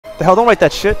the hell? Don't write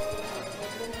that shit.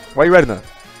 Why are you writing that?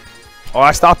 Oh,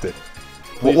 I stopped it.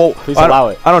 Please allow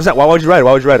it. I don't understand. Why would you write it?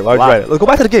 Why would you write it? Why would you write it? Let's go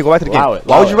back to the game. Go back to the game.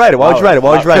 Why would you write it? Why would you write it?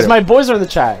 Why would you write it? Because my boys are in the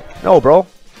chat. No, bro.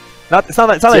 It's not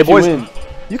like your boys. Win.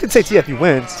 You can say TFU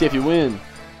wins. TFU win.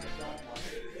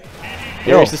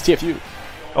 Aerious is TFU.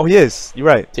 Oh, he is. You're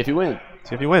right. TFU win.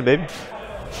 TFU win, baby.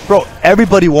 Bro,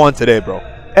 everybody won today, bro.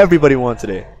 Everybody won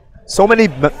today. So many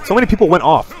people went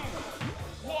off.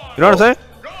 You know what I'm saying?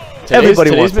 Everybody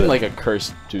won. Today's been like a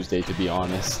cursed Tuesday, to be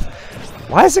honest.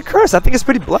 Why is it cursed? I think it's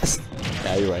pretty blessed.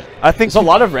 Yeah, you're right. I think there's a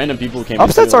lot of random people who came.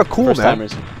 Upsets are cool, man.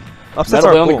 Upsets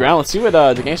are cool. On the ground. Let's see what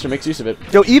DaGangster makes use of it.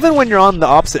 Yo, even when you're on the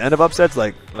opposite end of upsets,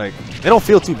 like they don't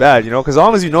feel too bad, you know, because as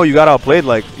long as you know you got outplayed,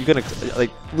 like you're gonna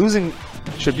losing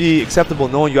should be acceptable.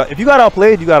 Knowing if you got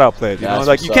outplayed, you got outplayed. You know,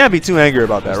 like you can't be too angry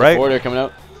about that, right? Order coming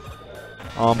out.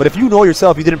 But if you know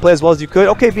yourself, you didn't play as well as you could.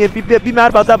 Okay, be mad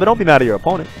about that, but don't be mad at your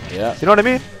opponent. Yeah. You know what I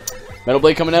mean? Metal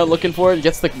Blade coming out, looking for it.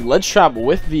 Gets the ledge trap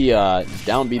with the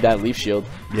down B, that leaf shield.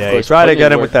 Yeah, he tried to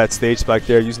get him with that stage spike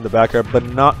there, using the back air, but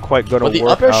not quite going to work. But the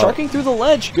up air sharking through the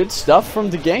ledge. Good stuff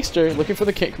from DaGangster. Looking for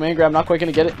the command grab, not quite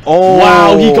going to get it. Oh,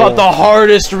 wow, he got the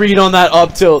hardest read on that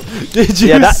up tilt. Did you see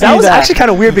that? That was actually kind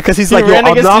of weird because he's like, yo,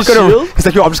 I'm not going to. He's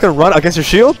like, yo, I'm just going to run against your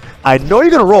shield. I know you're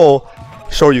going to roll.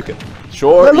 Sure, you can.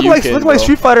 Sure, look like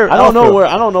Street Fighter. I don't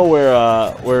know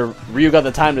where Ryu got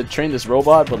the time to train this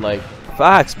robot, but like.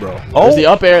 Facts, bro. Oh, there's the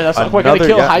up air. That's not quite going to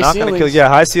kill. High ceiling. Yeah,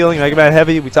 high ceiling. Mega Man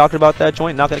heavy. We talked about that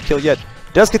joint. Not going to kill yet.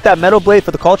 Does get that Metal Blade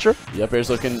for the culture. The up air's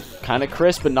looking kind of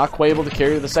crisp, but not quite able to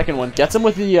carry the second one. Gets him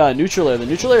with the neutral air. The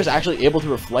neutral air is actually able to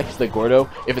reflect the Gordo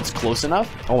if it's close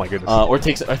enough. Oh my goodness. Or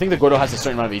takes. I think the Gordo has a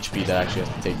certain amount of HP that actually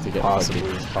has to take to get.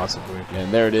 Possibly.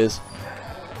 And there it is.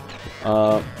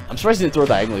 I'm surprised he didn't throw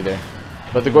diagonally there,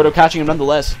 but the Gordo catching him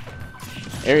nonetheless.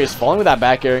 Aerious falling with that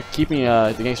back air, keeping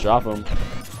DaGangster off him.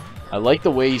 I like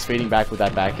the way he's fading back with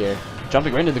that back air.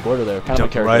 Jumping right into the Gordo there.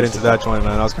 Jumping right into that joint,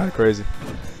 man. That was kind of crazy.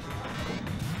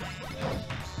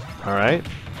 Alright.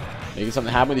 Making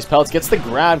something happen with these pellets. Gets the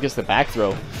grab, gets the back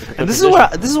throw. And this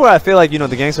is where I feel like, you know,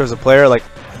 DaGangster as a player, like,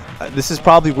 this is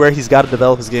probably where he's got to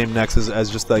develop his game next as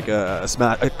just like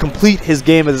complete his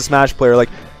game as a Smash player. Like,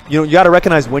 you know, you got to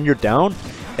recognize when you're down.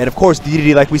 And of course,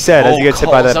 DDD, like we said, as he gets hit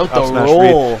by that up smash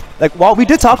read. Like, while we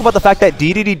did talk about the fact that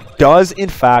DDD does, in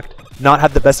fact, not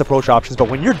have the best approach options, but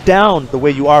when you're down the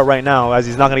way you are right now, as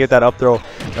he's not going to get that up throw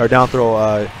or down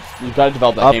throw, you've got to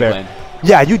develop that game plan.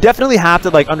 Yeah, you definitely have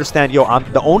to like understand. Yo,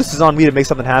 the onus is on me to make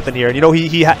something happen here. And you know,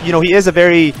 he is a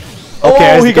very he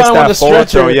got him on the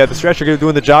stretcher. Yeah, the stretcher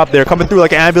doing the job there, coming through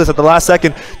like an ambulance at the last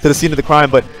second to the scene of the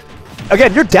crime. But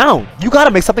again, you're down. You got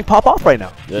to make something pop off right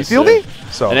now. Yes, you feel me?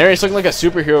 So and Aerious looking like a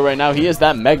superhero right now. He is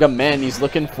that Mega Man. He's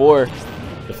looking for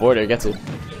the forward air. Gets it.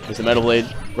 There's the Metal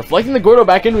Blade. Reflecting the Gordo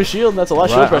back into his shield. That's a lot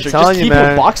of shield pressure. Just keep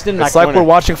him boxed in that It's like we're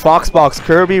watching Foxbox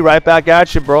Kirby right back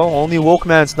at you, bro. Only woke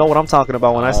mans know what I'm talking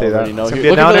about when I say that. Looking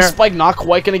for the spike, not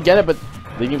quite going to get it, but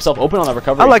leaving himself open on that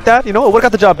recovery. I like that. You know, it would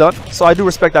have got the job done. So I do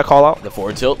respect that call out. The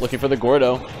forward tilt, looking for the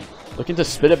Gordo. Looking to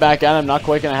spit it back at him. Not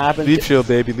quite going to happen. Leaf shield,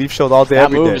 baby. Leaf shield all day,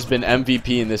 every day. That move has been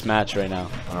MVP in this match right now.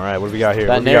 All right, what do we got here?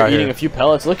 That Nair eating a few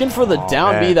pellets. Looking for the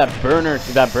down B, that burner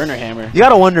hammer. You got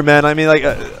to wonder, man. I mean, like,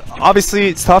 obviously,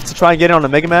 it's tough to try and get it on a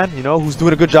Mega Man, you know, who's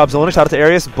doing a good job zoning. Shout out to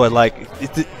Aerious. But, like,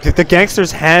 the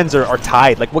Gangster's hands are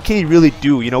tied. Like, what can he really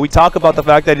do? You know, we talk about the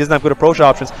fact that he doesn't have good approach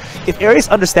options. If Aerious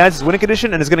understands his winning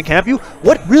condition and is going to camp you,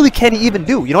 what really can he even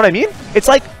do? You know what I mean? It's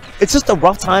like, it's just a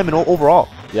rough time and overall.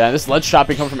 Yeah, and this ledge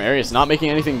shopping coming from Aerious, not making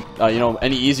anything, you know,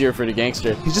 any easier for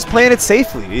DaGangster. He's just playing it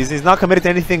safely. He's not committed to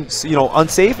anything, you know,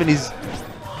 unsafe, and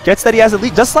gets that he has a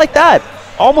lead just like that.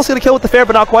 Almost gonna kill with the fair,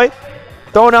 but not quite.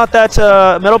 Throwing out that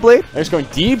Metal Blade. They're just going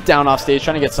deep down off stage,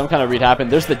 trying to get some kind of read happen.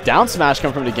 There's the down smash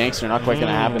coming from DaGangster, not quite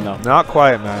gonna happen though. Not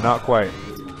quite, man, not quite.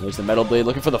 There's the Metal Blade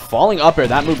looking for the falling up air.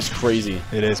 That move is crazy.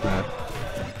 It is, man.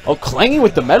 Oh, clanging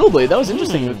with the Metal Blade. That was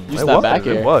interesting. Use that back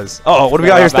air. It was. Oh, what do we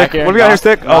got here, Stick? What do we got here,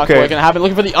 Stick? Okay. Not gonna happen.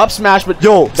 Looking for the up smash, but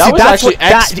yo, that was actually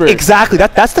expert. Exactly.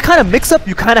 That's the kind of mix-up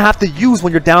you kind of have to use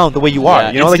when you're down the way you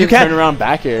are. You know, like you can't turn around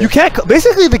back air. You can't.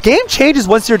 Basically, the game changes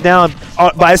once you're down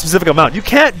by a specific amount. You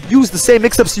can't use the same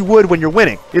mix-ups you would when you're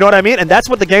winning. You know what I mean? And that's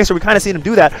what DaGangster, we kind of seen him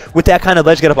do that with that kind of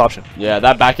ledge get-up option. Yeah,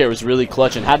 that back air was really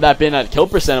clutch, and had that been at kill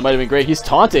percent, it might have been great. He's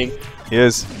taunting. He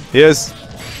is.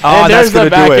 Oh, and there's the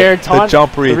back air taunt. The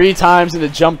jump read. 3 times in the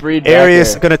jump read.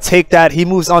 Aerious gonna take that. He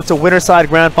moves on to winner side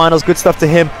grand finals. Good stuff to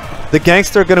him.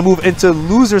 DaGangster gonna move into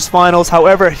losers finals.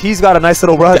 However, he's got a nice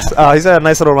little run. He's got a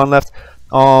nice little run left.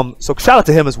 So shout out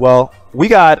to him as well. We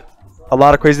got a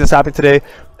lot of craziness happening today.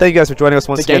 Thank you guys for joining us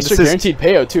once again. DaGangster guaranteed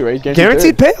payout too, right?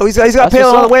 Guaranteed payout. He's got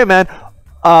payout on the way, man.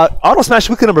 Auto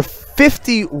Smash Weekly number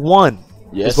 51.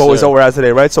 Yes, is what we're at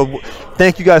today, right? So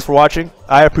thank you guys for watching.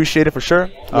 I appreciate it for sure.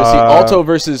 Let's see Alto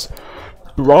versus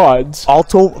BRodz.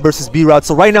 Alto versus BRodz.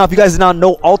 So right now, if you guys did not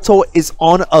know, Alto is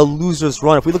on a loser's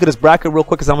run. If we look at his bracket real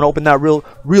quick, because I'm going to open that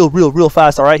real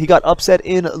fast, all right? He got upset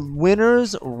in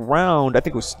winner's round. I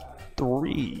think it was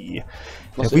 3.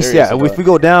 If we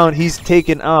go down, he's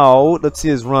taken out, let's see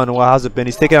his run. Well, how's it been?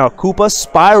 He's taken out Koopa,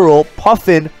 Spiral,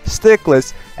 Puffin,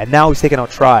 Stickless, and now he's taking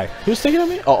out Try. Who's taking out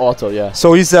me? Oh, Alto, yeah.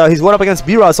 So he's went up against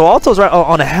BRodz. So Alto's right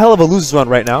on a hell of a loser's run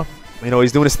right now. You know,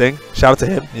 he's doing his thing. Shout out to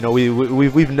him. You know,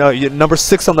 we've number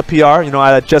 6 on the PR. You know,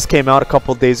 that just came out a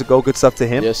couple of days ago. Good stuff to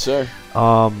him. Yes, sir.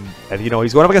 And you know,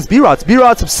 he's going up against BRodz.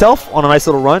 BRodz himself on a nice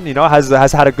little run. You know, has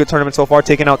had a good tournament so far,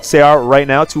 taking out CR right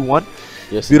now 2-1.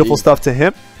 Yes, beautiful stuff to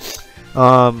him.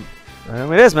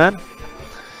 It is, man.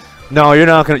 No, you're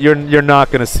not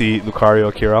gonna see Lucario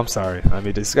Akira. I'm sorry. I mean,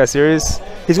 is this guy serious?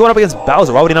 He's going up against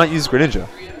Bowser. Why would he not use Greninja?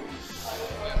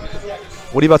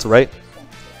 What are you about to write?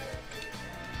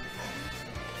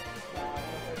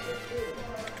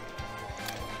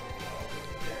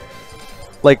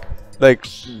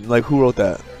 Like who wrote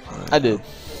that? I did.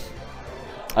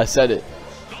 I said it.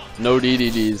 No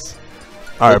DDDs.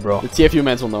 All right, bro. The TFU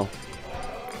mental know.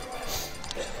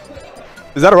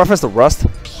 Is that a reference to Rust?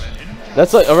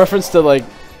 That's like a reference to, like,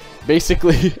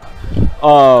 basically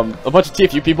a bunch of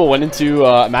TFU people went into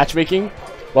matchmaking.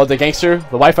 Well, the gangster,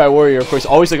 the Wi-Fi warrior, of course,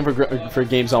 always looking for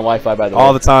games on Wi-Fi, by the way.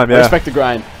 All the time, yeah. Respect the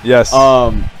grind. Yes.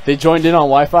 They joined in on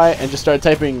Wi-Fi and just started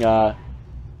typing no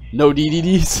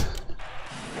DDDs.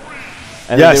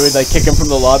 And then they would, like, kick him from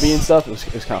the lobby and stuff. It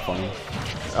was kind of funny.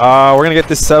 We're gonna get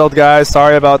this settled, guys.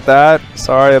 Sorry about that.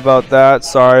 Sorry about that.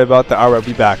 Sorry about that. All right,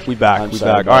 we back. We back.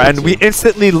 All right, and we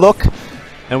instantly look,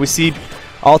 and we see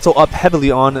Alto up heavily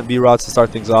on BRodz to start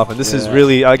things off. And this is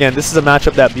really, again, this is a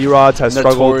matchup that BRodz has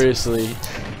struggled. Notoriously.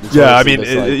 Yeah, I mean,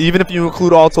 even if you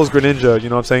include Alto's Greninja, you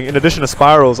know what I'm saying? In addition to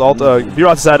Spirals,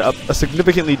 BRodz has had a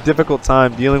significantly difficult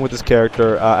time dealing with this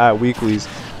character at Weeklies.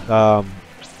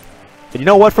 And you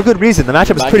know what? For good reason. The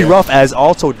matchup is pretty rough, as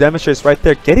Alto demonstrates right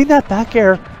there. Getting that back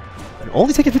air and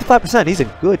only taking 55%. He's in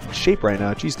good shape right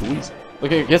now. Jeez Louise. Look,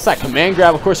 he gets that command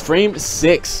grab. Of course, frame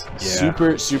 6. Yeah.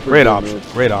 Super great option.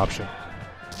 Great option.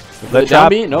 Let down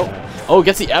B? Nope. Oh,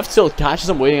 gets the F tilt. Catches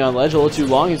him waiting on ledge a little too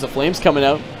long. He's the flames coming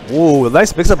out. Ooh,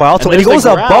 nice mix up by Alto. And he goes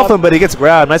up buff him, but he gets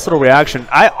grabbed. Nice little reaction.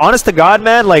 Honest to God,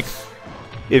 man, like,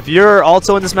 if you're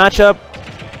Alto in this matchup,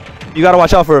 you got to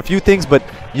watch out for a few things, but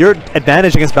your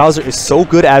advantage against Bowser is so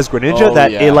good as Greninja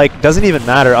that it, like, doesn't even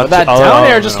matter. That down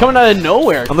air just coming out of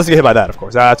nowhere. Unless you get hit by that, of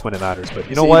course. That's when it matters. But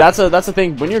you know what? That's the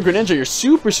thing. When you're Greninja, you're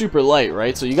super light,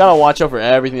 right? So you gotta watch out for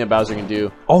everything that Bowser can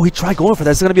do. Oh, he tried going for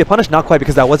that. It's gonna be a punish. Not quite,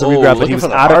 because that was a regrab, but he was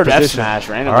out of position. Smash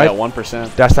randomly at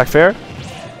 1%. Dash attack fair.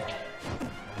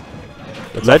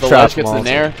 Lead trap gets the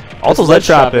nair. Also lead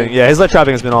trapping. Yeah, his lead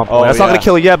trapping has been on point. That's not gonna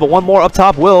kill yet, but one more up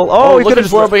top will. Oh, he could have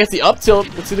just. But gets the up tilt.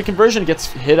 Let's see the conversion. Gets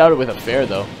hit out with a fair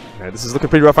though. Yeah, this is looking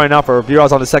pretty rough right now for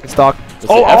BRodz on the second stock.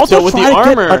 Also with the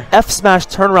armor. An F smash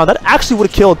turnaround that actually would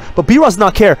have killed, but BRodz does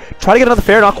not care. Try to get another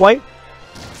fair, not quite.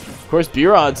 Of course,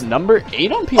 BRodz number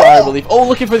 8 on PR, I believe. Oh,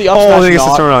 looking for the up smash. Oh, he gets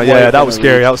the turnaround. Yeah, that was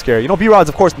scary. That was scary. You know, BRodz,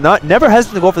 of course, never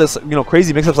hesitant to go for this, you know,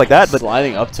 crazy mix-ups like that. But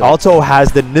sliding up tilt. Alto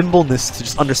has the nimbleness to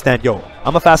just understand. Yo,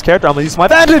 I'm a fast character. I'm gonna use my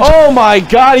advantage. Oh my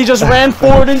God, he just ran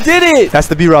forward and did it. That's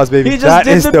the BRodz, baby. That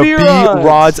is the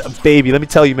BRodz, baby. Let me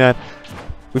tell you, man.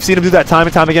 We've seen him do that time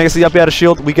and time again against the up air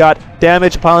shield. We got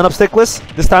damage piling up Stickless.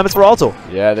 This time it's for Alto.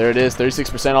 Yeah, there it is.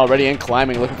 36% already and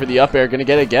climbing. Looking for the up air. Gonna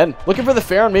get it again. Looking for the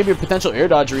fair and maybe a potential air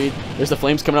dodge read. There's the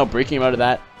flames coming out, breaking him out of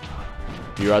that.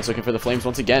 BRodz looking for the flames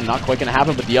once again. Not quite gonna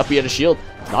happen, but the up B at a shield.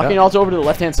 Knocking Alto over to the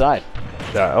left-hand side.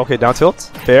 Yeah, okay, down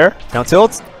tilt. Fair. Down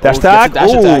tilt. Dash attack.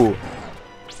 Ooh.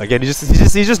 Again, he's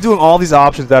just doing all these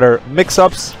options that are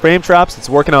mix-ups, frame traps. It's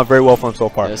working out very well for him so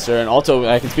far. Yes, sir. And Alto,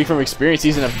 I can speak from experience.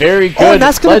 He's in a very good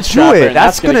that's going to do it.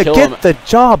 That's going to get the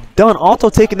job done.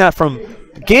 Alto taking that from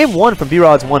game 1 from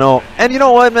BRodz 1-0. And you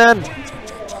know what, man?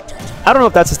 I don't know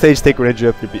if that's a stage to take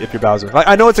Greninja if you're Bowser. Like,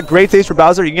 I know it's a great stage for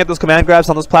Bowser. You can get those command grabs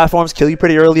on those platforms, kill you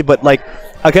pretty early, but like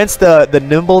against the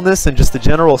nimbleness and just the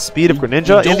general speed of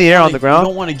Greninja in the air on the ground, you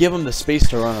don't want to give him the space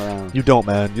to run around. You don't,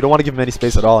 man. You don't want to give him any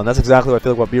space at all, and that's exactly what I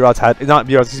feel like what BRodz had. Not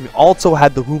BRodz, excuse me. Alto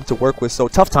had the room to work with. So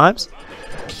tough times.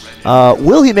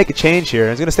 Will he make a change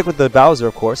here? He's going to stick with the Bowser,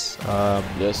 of course.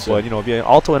 Yes, sir. But you know,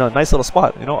 Alto in a nice little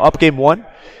spot. You know, up game 1.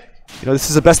 You know, this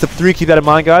is a best of 3. Keep that in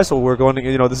mind, guys. So we're going to,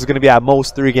 you know, this is going to be at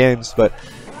most 3 games, but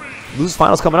lose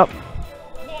finals coming up.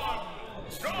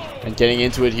 And getting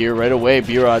into it here right away,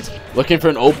 BRodz looking for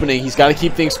an opening. He's got to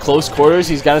keep things close quarters.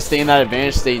 He's got to stay in that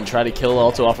advantage state and try to kill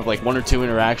Alto off of like 1 or 2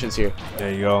 interactions here.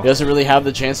 There you go. He doesn't really have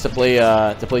the chance to play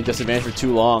disadvantage for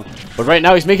too long. But right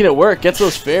now he's making it work. Gets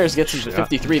those fares, gets him to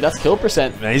 53. That's kill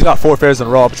percent. Man, he's got 4 fares in a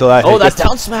row up until that. Oh, that's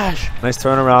down smash. Nice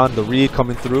turnaround. The read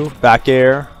coming through. Back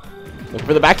air. Looking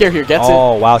for the back air here. Gets it.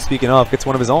 Oh, wow. Speaking of, gets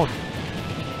one of his own.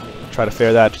 Try to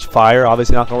fair that fire.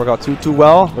 Obviously not going to work out too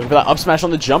well. Looking for that up smash on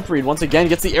the jump read. Once again,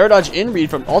 gets the air dodge in read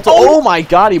from Alto. Oh my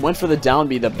god, he went for the down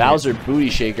B, the Bowser booty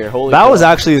shaker. Holy That cow. was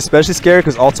actually especially scary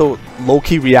because Alto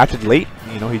low-key reacted late.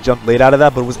 You know, he jumped late out of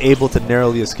that, but was able to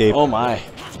narrowly escape. Oh my.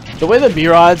 The way that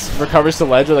BRodz recovers to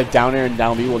ledge with like down air and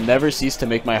down B will never cease to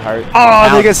make my heart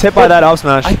Oh, he gets hit by that up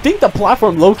smash. I think the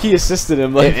platform low-key assisted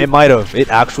him. Like, It might have. It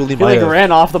actually he might like have.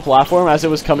 ran off the platform as it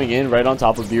was coming in right on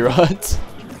top of BRodz.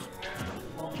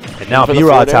 And now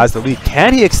BRodz has the lead.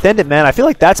 Can he extend it, man? I feel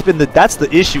like that's the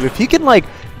issue. If he can like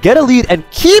get a lead and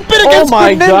keep it against Oh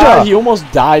my Ninja. god, he almost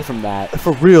died from that.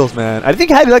 For reals, man. I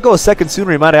think had he let go a second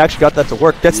sooner, he might have actually got that to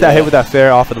work. Gets that hit with that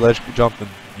fair off of the ledge jump, and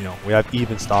you know we have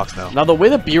even stocks now. Now the way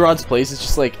that BRodz plays is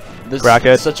just like this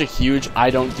is such a huge I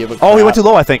don't give a crap. Oh, he went too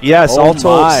low, I think. Yes, Oh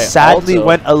Alto my, sadly Alto.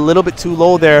 went a little bit too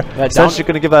low there. Essentially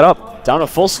going to give that up. Down to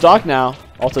full stock now.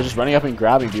 Alto just running up and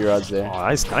grabbing BRodz there. Oh,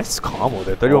 nice combo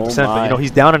there. 31%, Oh but you know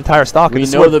he's down an entire stock. We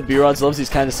know that BRodz loves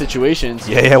these kind of situations.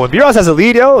 Yeah, when BRodz has a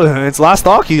lead, yo, it's last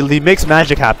stock, he makes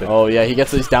magic happen. Oh yeah, he gets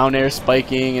these down air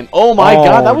spiking and oh my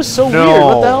god, that was so weird.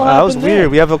 What the hell happened that was weird. there?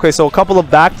 We have so a couple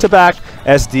of back-to-back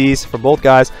SDs for both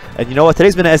guys, and you know what?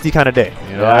 Today's been an SD kind of day.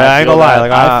 You know, I ain't gonna lie.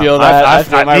 Like, I feel that.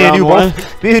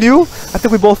 me and you, I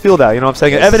think we both feel that. You know what I'm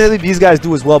saying? Yes. And evidently these guys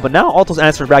do as well. But now Alto's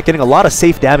answering back, getting a lot of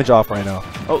safe damage off right now.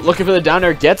 Oh, looking for the down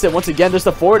air, gets it once again. There's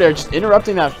the forward air, just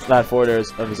interrupting that forward air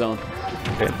of his own.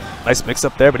 Okay, nice mix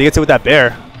up there, but he gets it with that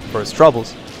bear for his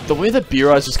troubles. The way that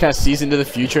BRodz just kind of sees into the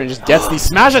future and just gets these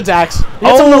smash attacks. He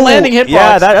gets on the landing hitbox.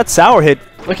 Yeah, that's sour hit.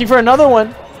 Looking for another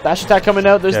one. Dash attack coming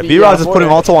out. There's the BRodz is putting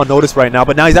Alto on notice right now,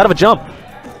 but now he's out of a jump.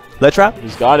 Let trap.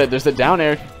 He's got it. There's the down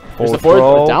air. There's the Forward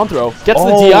throw. down throw. Gets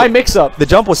the DI mix up. The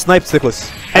jump was sniped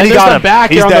stickless. And he got him. Back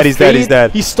he's dead, he's dead, he's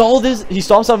dead. He stalled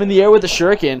himself in the air with the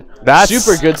shuriken. That's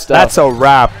super good stuff. That's a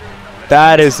wrap.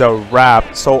 That is a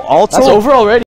wrap. So Alto. That's over already.